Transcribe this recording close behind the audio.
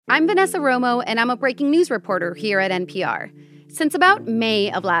I'm Vanessa Romo, and I'm a breaking news reporter here at NPR. Since about May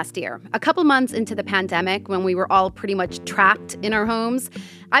of last year, a couple months into the pandemic when we were all pretty much trapped in our homes,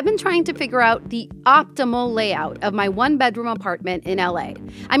 I've been trying to figure out the optimal layout of my one-bedroom apartment in LA.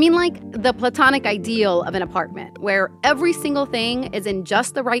 I mean, like the platonic ideal of an apartment, where every single thing is in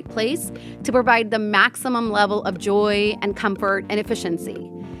just the right place to provide the maximum level of joy and comfort and efficiency.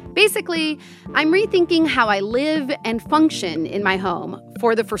 Basically, I'm rethinking how I live and function in my home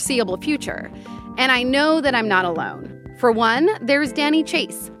for the foreseeable future. And I know that I'm not alone. For one, there's Danny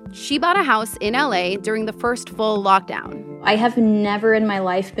Chase. She bought a house in LA during the first full lockdown. I have never in my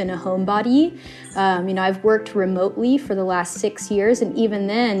life been a homebody. I've worked remotely for the last 6 years, and even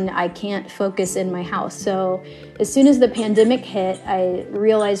then, I can't focus in my house. So as soon as the pandemic hit, I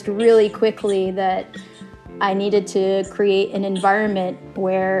realized really quickly that I needed to create an environment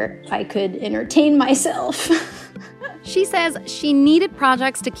where I could entertain myself. She says she needed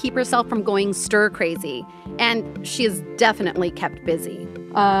projects to keep herself from going stir-crazy, and she is definitely kept busy.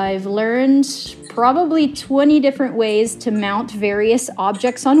 I've learned probably 20 different ways to mount various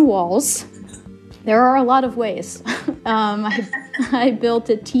objects on walls. There are a lot of ways. I built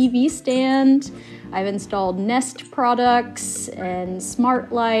a TV stand. I've installed Nest products and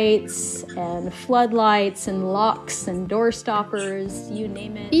smart lights and floodlights and locks and door stoppers, you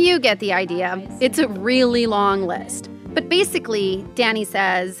name it. You get the idea. It's a really long list. But basically, Danny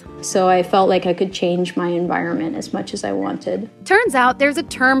says, so I felt like I could change my environment as much as I wanted. Turns out there's a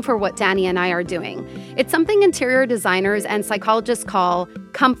term for what Danny and I are doing. It's something interior designers and psychologists call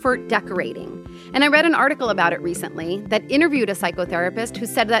comfort decorating. And I read an article about it recently that interviewed a psychotherapist who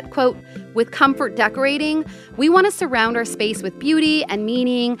said that, quote, with comfort decorating, we want to surround our space with beauty and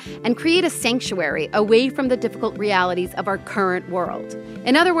meaning and create a sanctuary away from the difficult realities of our current world.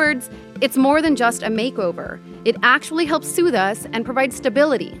 In other words, it's more than just a makeover. It actually helps soothe us and provide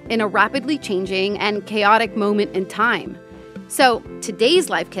stability in a rapidly changing and chaotic moment in time. So today's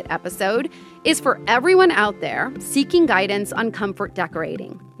Life Kit episode is for everyone out there seeking guidance on comfort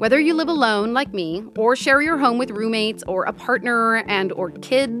decorating. Whether you live alone like me or share your home with roommates or a partner and or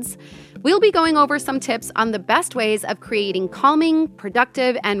kids, we'll be going over some tips on the best ways of creating calming,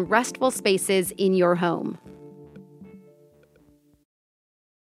 productive, and restful spaces in your home.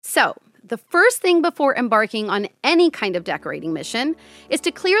 So, the first thing before embarking on any kind of decorating mission is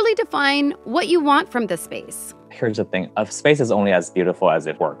to clearly define what you want from the space. Here's the thing. A space is only as beautiful as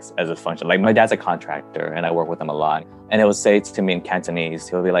it works, as it functions. Like my dad's a contractor and I work with him a lot. And he'll say to me in Cantonese,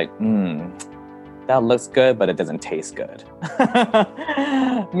 he'll be like, that looks good, but it doesn't taste good.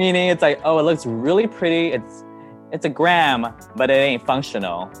 Meaning it's like, oh, it looks really pretty. It's a gram, but it ain't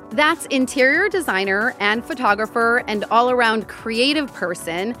functional. That's interior designer and photographer and all-around creative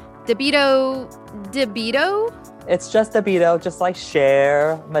person, DeBito? It's just DeBito, just like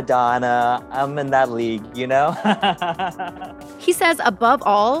Cher, Madonna. I'm in that league, you know? He says, above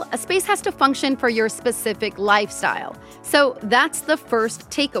all, a space has to function for your specific lifestyle. So that's the first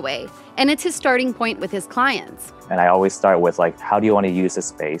takeaway. And it's his starting point with his clients. And I always start with, like, how do you want to use this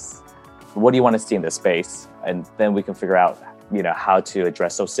space? What do you want to see in this space? And then we can figure out, how to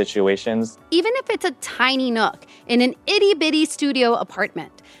address those situations. Even if it's a tiny nook in an itty-bitty studio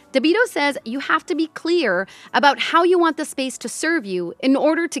apartment, DeBito says you have to be clear about how you want the space to serve you in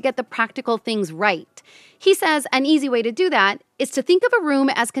order to get the practical things right. He says an easy way to do that is to think of a room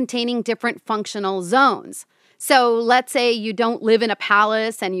as containing different functional zones. So let's say you don't live in a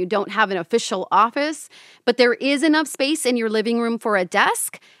palace and you don't have an official office, but there is enough space in your living room for a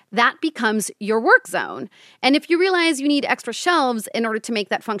desk. That becomes your work zone. And if you realize you need extra shelves in order to make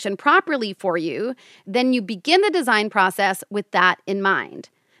that function properly for you, then you begin the design process with that in mind.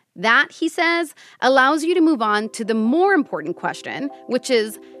 That, he says, allows you to move on to the more important question, which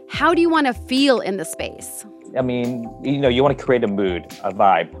is, how do you want to feel in the space? I mean, you want to create a mood, a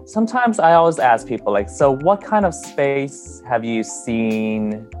vibe. Sometimes I always ask people, like, so what kind of space have you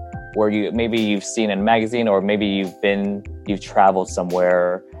seen where you've seen in a magazine, or maybe you've traveled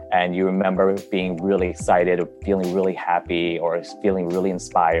somewhere and you remember being really excited or feeling really happy or feeling really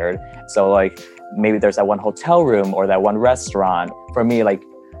inspired. So like maybe there's that one hotel room or that one restaurant. For me, like,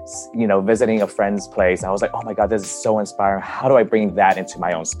 visiting a friend's place, I was like, oh my God, this is so inspiring. How do I bring that into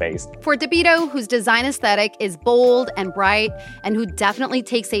my own space? For DeBito, whose design aesthetic is bold and bright, and who definitely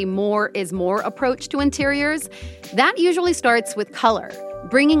takes a more is more approach to interiors, that usually starts with color,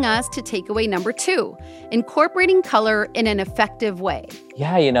 bringing us to takeaway number 2, incorporating color in an effective way.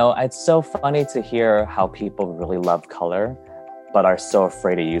 Yeah, it's so funny to hear how people really love color, but are so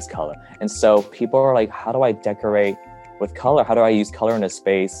afraid to use color. And so people are like, how do I decorate with color? How do I use color in a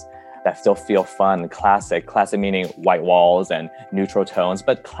space that still feel fun, classic. Classic meaning white walls and neutral tones,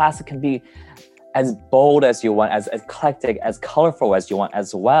 but classic can be as bold as you want, as eclectic, as colorful as you want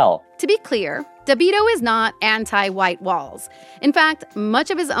as well. To be clear, DeBito is not anti-white walls. In fact,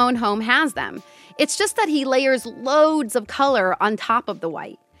 much of his own home has them. It's just that he layers loads of color on top of the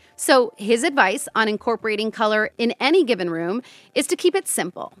white. So his advice on incorporating color in any given room is to keep it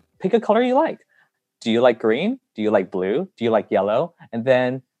simple. Pick a color you like. Do you like green? Do you like blue? Do you like yellow? And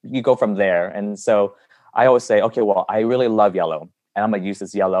then you go from there. And so I always say, okay, well, I really love yellow, and I'm going to use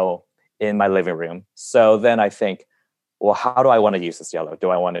this yellow in my living room. So then I think, well, how do I want to use this yellow? Do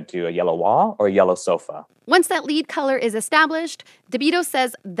I want to do a yellow wall or a yellow sofa? Once that lead color is established, DeBito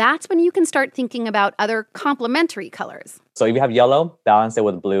says that's when you can start thinking about other complementary colors. So if you have yellow, balance it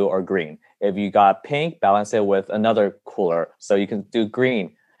with blue or green. If you got pink, balance it with another cooler. So you can do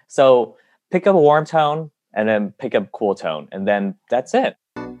green. So pick up a warm tone and then pick up a cool tone. And then that's it.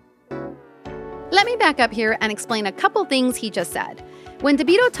 Let me back up here and explain a couple things he just said. When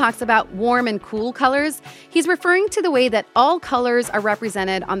DeBito talks about warm and cool colors, he's referring to the way that all colors are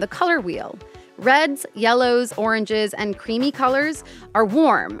represented on the color wheel. Reds, yellows, oranges, and creamy colors are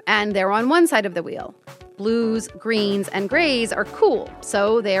warm, and they're on one side of the wheel. Blues, greens, and grays are cool,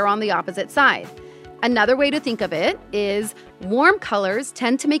 so they're on the opposite side. Another way to think of it is warm colors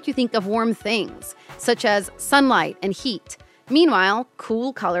tend to make you think of warm things, such as sunlight and heat. Meanwhile,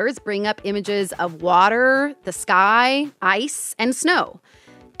 cool colors bring up images of water, the sky, ice, and snow.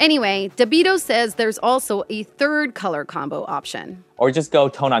 Anyway, DeBito says there's also a third color combo option. Or just go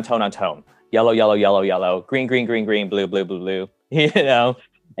tone on tone on tone. Yellow, yellow, yellow, yellow, green, green, green, green, blue, blue, blue, blue,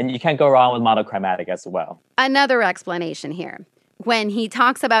 and you can't go wrong with monochromatic as well. Another explanation here. When he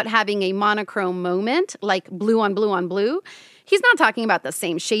talks about having a monochrome moment, like blue on blue on blue, he's not talking about the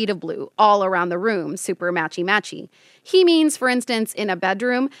same shade of blue all around the room, super matchy-matchy. He means, for instance, in a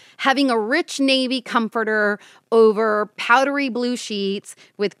bedroom, having a rich navy comforter over powdery blue sheets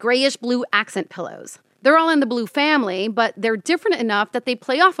with grayish blue accent pillows. They're all in the blue family, but they're different enough that they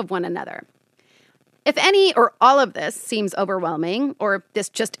play off of one another. If any or all of this seems overwhelming, or this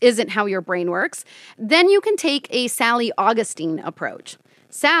just isn't how your brain works, then you can take a Sally Augustine approach.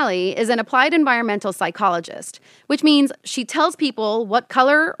 Sally is an applied environmental psychologist, which means she tells people what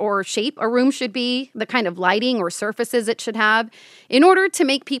color or shape a room should be, the kind of lighting or surfaces it should have, in order to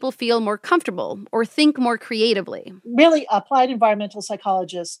make people feel more comfortable or think more creatively. Really, applied environmental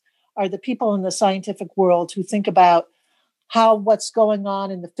psychologists are the people in the scientific world who think about how what's going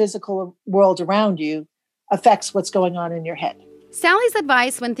on in the physical world around you affects what's going on in your head. Sally's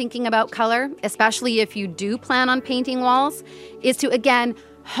advice when thinking about color, especially if you do plan on painting walls, is to, again,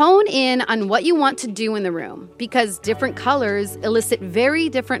 hone in on what you want to do in the room, because different colors elicit very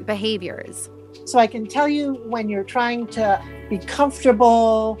different behaviors. So I can tell you, when you're trying to be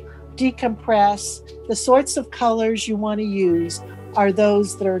comfortable, decompress, the sorts of colors you want to use are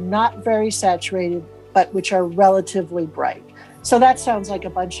those that are not very saturated, but which are relatively bright. So that sounds like a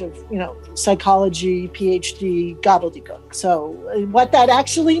bunch of, psychology, PhD gobbledygook. So what that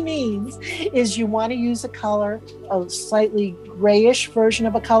actually means is you want to use a color, a slightly grayish version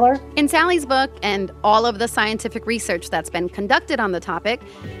of a color. In Sally's book and all of the scientific research that's been conducted on the topic,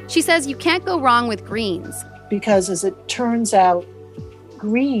 she says you can't go wrong with greens. Because as it turns out,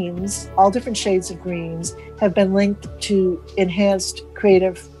 greens, all different shades of greens, have been linked to enhanced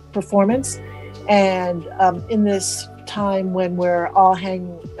creative performance. And in this time when we're all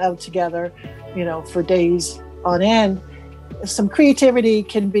hanging out together, for days on end, some creativity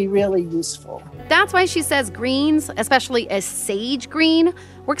can be really useful. That's why she says greens, especially a sage green,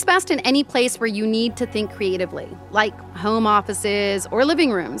 works best in any place where you need to think creatively, like home offices or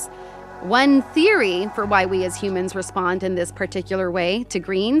living rooms. One theory for why we as humans respond in this particular way to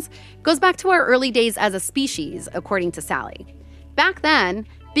greens goes back to our early days as a species, according to Sally. Back then,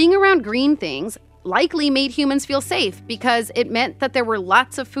 being around green things likely made humans feel safe because it meant that there were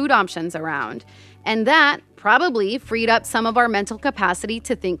lots of food options around, and that probably freed up some of our mental capacity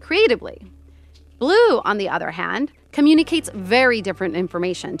to think creatively. Blue, on the other hand, communicates very different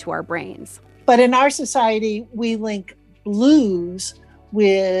information to our brains. But in our society, we link blues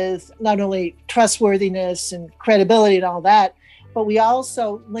with not only trustworthiness and credibility and all that, but we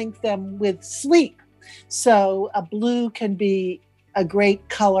also link them with sleep. So a blue can be a great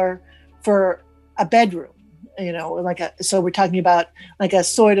color for a bedroom, so we're talking about like a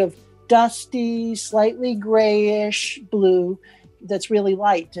sort of dusty, slightly grayish blue that's really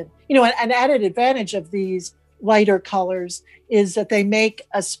light. And, an added advantage of these lighter colors is that they make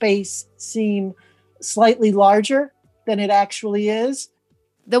a space seem slightly larger than it actually is.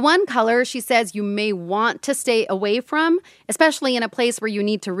 The one color she says you may want to stay away from, especially in a place where you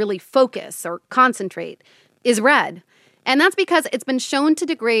need to really focus or concentrate, is red. And that's because it's been shown to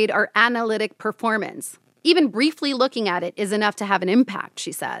degrade our analytic performance. Even briefly looking at it is enough to have an impact,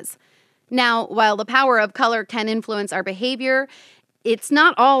 she says. Now, while the power of color can influence our behavior, it's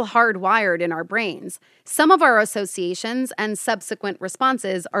not all hardwired in our brains. Some of our associations and subsequent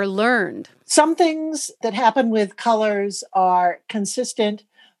responses are learned. Some things that happen with colors are consistent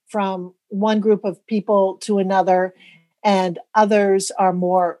from one group of people to another, and others are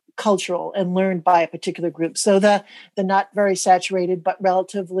more cultural and learned by a particular group. So the not very saturated but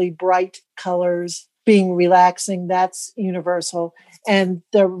relatively bright colors being relaxing, that's universal. And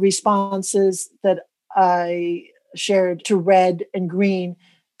the responses that I shared to red and green,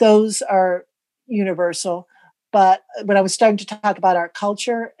 those are universal. But when I was starting to talk about our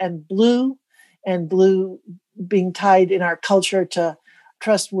culture and blue being tied in our culture to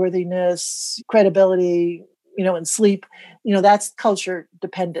trustworthiness, credibility, and sleep, that's culture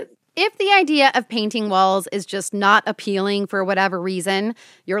dependent. If the idea of painting walls is just not appealing for whatever reason,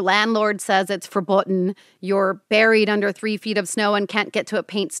 your landlord says it's verboten, you're buried under 3 feet of snow and can't get to a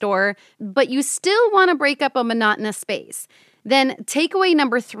paint store, but you still want to break up a monotonous space, then takeaway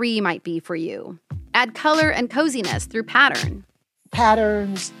number 3 might be for you. Add color and coziness through pattern.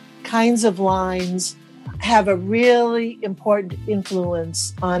 Patterns, kinds of lines have a really important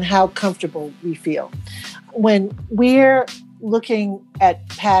influence on how comfortable we feel. When we're looking at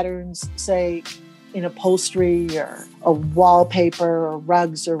patterns, say in upholstery or a wallpaper or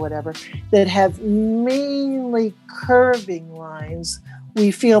rugs or whatever, that have mainly curving lines, we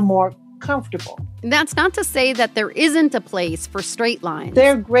feel more comfortable. That's not to say that there isn't a place for straight lines.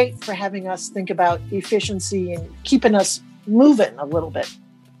 They're great for having us think about efficiency and keeping us moving a little bit.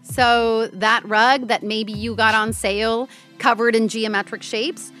 So that rug that maybe you got on sale, covered in geometric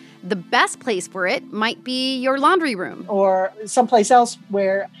shapes, the best place for it might be your laundry room. Or someplace else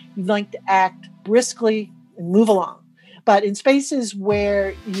where you'd like to act briskly and move along. But in spaces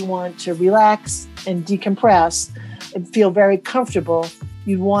where you want to relax and decompress and feel very comfortable,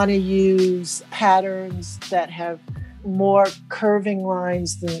 you want to use patterns that have more curving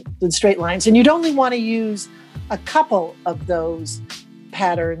lines than straight lines. And you'd only want to use a couple of those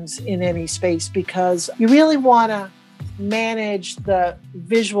patterns in any space because you really want to manage the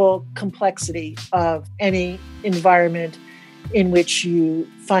visual complexity of any environment in which you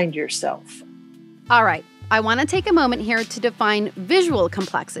find yourself. All right, I want to take a moment here to define visual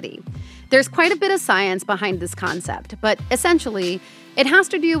complexity. There's quite a bit of science behind this concept, but essentially, it has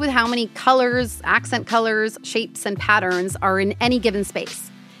to do with how many colors, accent colors, shapes, and patterns are in any given space.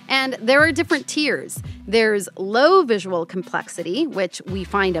 And there are different tiers. There's low visual complexity, which we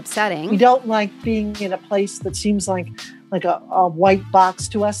find upsetting. We don't like being in a place that seems like a white box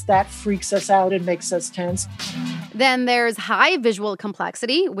to us. That freaks us out and makes us tense. Then there's high visual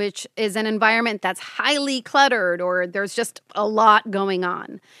complexity, which is an environment that's highly cluttered or there's just a lot going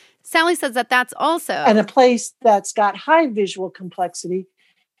on. Sally says that that's also... And a place that's got high visual complexity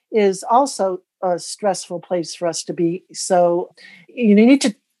is also a stressful place for us to be. So you need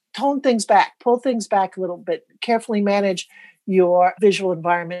to tone things back, pull things back a little bit, carefully manage your visual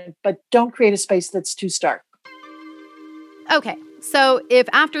environment, but don't create a space that's too stark. Okay, so if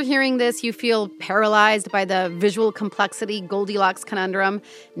after hearing this you feel paralyzed by the visual complexity Goldilocks conundrum,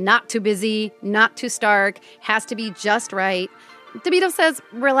 not too busy, not too stark, has to be just right, DeVito says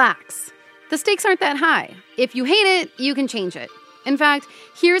relax. The stakes aren't that high. If you hate it, you can change it. In fact,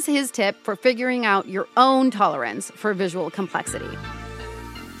 here's his tip for figuring out your own tolerance for visual complexity.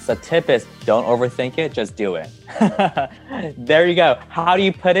 The tip is don't overthink it, just do it. There you go. How do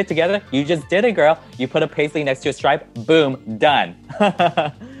you put it together? You just did it, girl. You put a paisley next to a stripe, boom, done.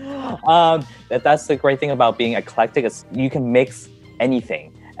 That's the great thing about being eclectic is you can mix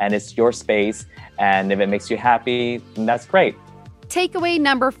anything and it's your space. And if it makes you happy, then that's great. Takeaway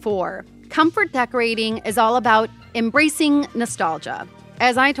number 4, comfort decorating is all about embracing nostalgia.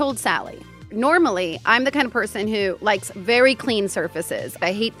 As I told Sally, normally, I'm the kind of person who likes very clean surfaces.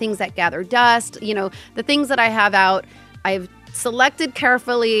 I hate things that gather dust. The things that I have out, I've selected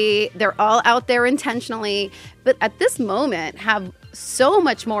carefully. They're all out there intentionally. But at this moment, have so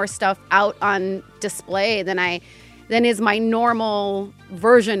much more stuff out on display than is my normal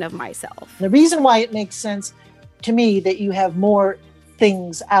version of myself. The reason why it makes sense to me that you have more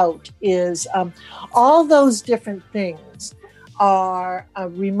things out is all those different things are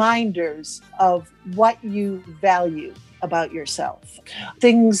reminders of what you value about yourself,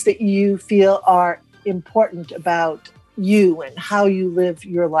 things that you feel are important about you and how you live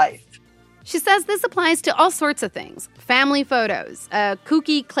your life. She says this applies to all sorts of things. Family photos, a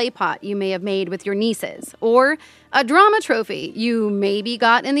kooky clay pot you may have made with your nieces, or a drama trophy you maybe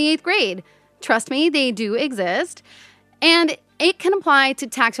got in the 8th grade. Trust me, they do exist. And it can apply to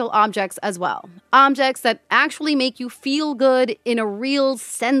tactile objects as well. Objects that actually make you feel good in a real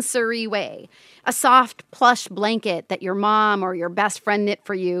sensory way. A soft plush blanket that your mom or your best friend knit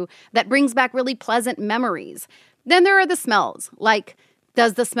for you that brings back really pleasant memories. Then there are the smells, like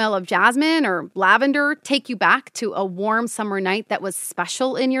does the smell of jasmine or lavender take you back to a warm summer night that was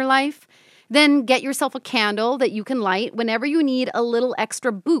special in your life? Then get yourself a candle that you can light whenever you need a little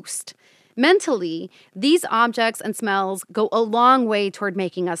extra boost. Mentally, these objects and smells go a long way toward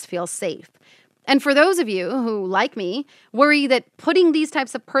making us feel safe. And for those of you who, like me, worry that putting these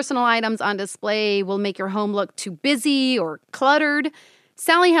types of personal items on display will make your home look too busy or cluttered,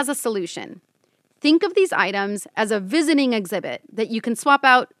 Sally has a solution. Think of these items as a visiting exhibit that you can swap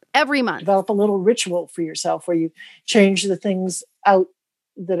out every month. Develop a little ritual for yourself where you change the things out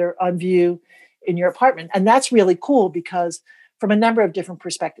that are on view in your apartment. And that's really cool because from a number of different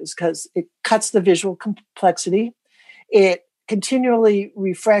perspectives, because it cuts the visual complexity. It continually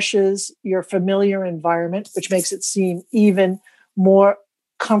refreshes your familiar environment, which makes it seem even more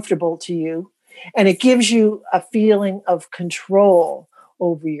comfortable to you. And it gives you a feeling of control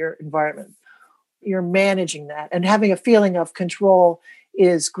over your environment. You're managing that. And having a feeling of control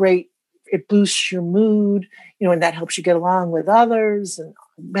is great. It boosts your mood, and that helps you get along with others and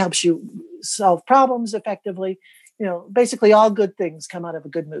helps you solve problems effectively. Basically all good things come out of a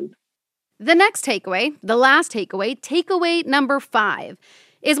good mood. The next takeaway, the last takeaway number 5,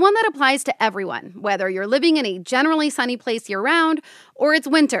 is one that applies to everyone, whether you're living in a generally sunny place year-round or it's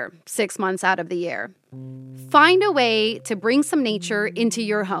winter 6 months out of the year. Find a way to bring some nature into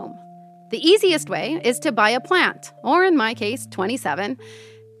your home. The easiest way is to buy a plant, or in my case, 27.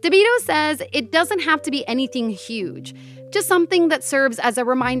 DeVito says it doesn't have to be anything huge, just something that serves as a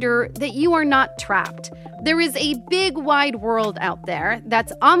reminder that you are not trapped. There is a big, wide world out there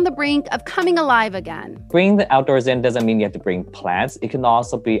that's on the brink of coming alive again. Bringing the outdoors in doesn't mean you have to bring plants. It can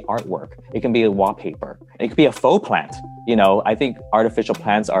also be artwork. It can be a wallpaper. It could be a faux plant. I think artificial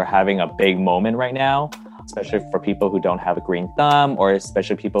plants are having a big moment right now, especially for people who don't have a green thumb, or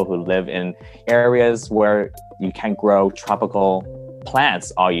especially people who live in areas where you can grow tropical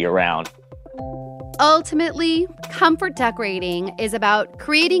plants all year round. Ultimately, comfort decorating is about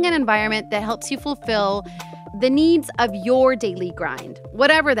creating an environment that helps you fulfill the needs of your daily grind,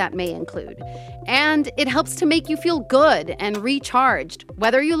 whatever that may include. And it helps to make you feel good and recharged,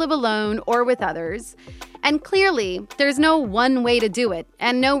 whether you live alone or with others. And clearly, there's no one way to do it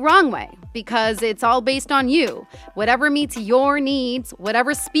and no wrong way, because it's all based on you, whatever meets your needs,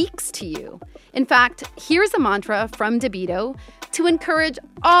 whatever speaks to you. In fact, here's a mantra from DeVito to encourage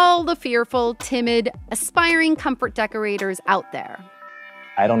all the fearful, timid, aspiring comfort decorators out there.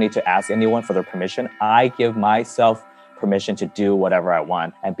 I don't need to ask anyone for their permission. I give myself permission to do whatever I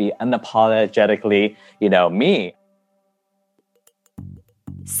want and be unapologetically, me.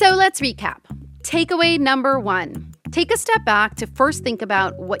 So let's recap. Takeaway number 1. Take a step back to first think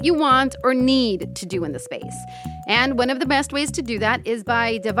about what you want or need to do in the space. And one of the best ways to do that is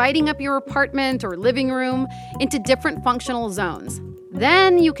by dividing up your apartment or living room into different functional zones.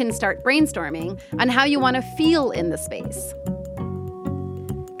 Then you can start brainstorming on how you want to feel in the space.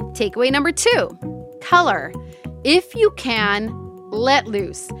 Takeaway number 2, color. If you can, let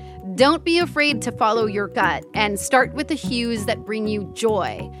loose. Don't be afraid to follow your gut and start with the hues that bring you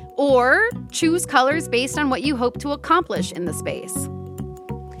joy, or choose colors based on what you hope to accomplish in the space.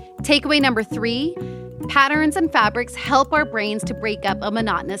 Takeaway number 3, patterns and fabrics help our brains to break up a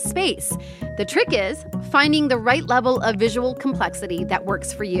monotonous space. The trick is finding the right level of visual complexity that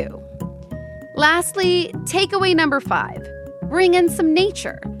works for you. Lastly, takeaway number 5, bring in some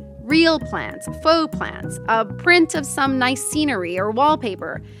nature. Real plants, faux plants, a print of some nice scenery or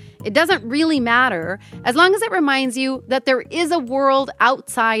wallpaper. It doesn't really matter as long as it reminds you that there is a world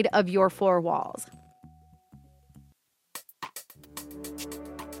outside of your 4 walls.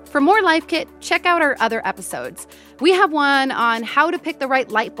 For more Life Kit, check out our other episodes. We have one on how to pick the right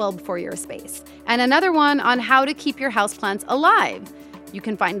light bulb for your space, and another one on how to keep your houseplants alive. You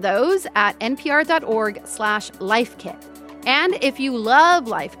can find those at npr.org/lifekit. And if you love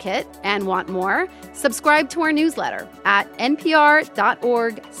Life Kit and want more, subscribe to our newsletter at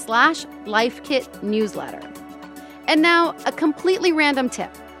npr.org/lifekitnewsletter. And now, a completely random tip,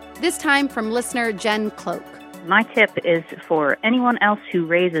 this time from listener Jen Cloak. My tip is for anyone else who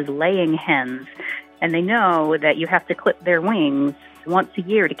raises laying hens, and they know that you have to clip their wings once a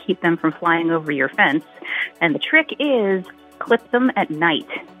year to keep them from flying over your fence. And the trick is clip them at night.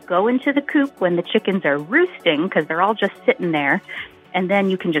 go into the coop when the chickens are roosting, because they're all just sitting there, and then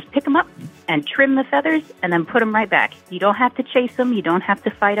you can just pick them up and trim the feathers and then put them right back. You don't have to chase them. You don't have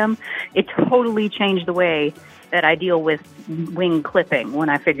to fight them. It totally changed the way that I deal with wing clipping when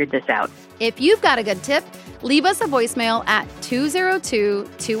I figured this out. If you've got a good tip, leave us a voicemail at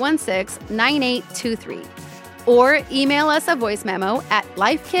 202-216-9823 or email us a voice memo at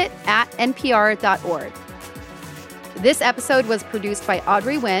lifekit@npr.org. This episode was produced by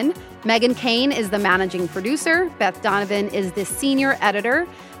Audrey Nguyen. Megan Kane is the managing producer. Beth Donovan is the senior editor.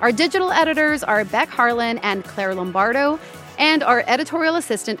 Our digital editors are Beck Harlan and Claire Lombardo. And our editorial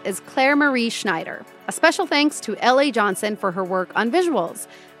assistant is Claire Marie Schneider. A special thanks to L.A. Johnson for her work on visuals.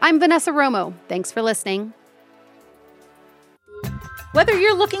 I'm Vanessa Romo. Thanks for listening. Whether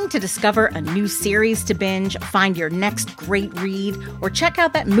you're looking to discover a new series to binge, find your next great read, or check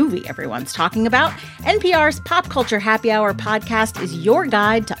out that movie everyone's talking about, NPR's Pop Culture Happy Hour podcast is your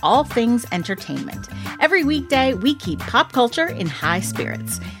guide to all things entertainment. Every weekday, we keep pop culture in high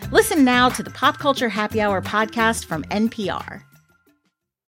spirits. Listen now to the Pop Culture Happy Hour podcast from NPR.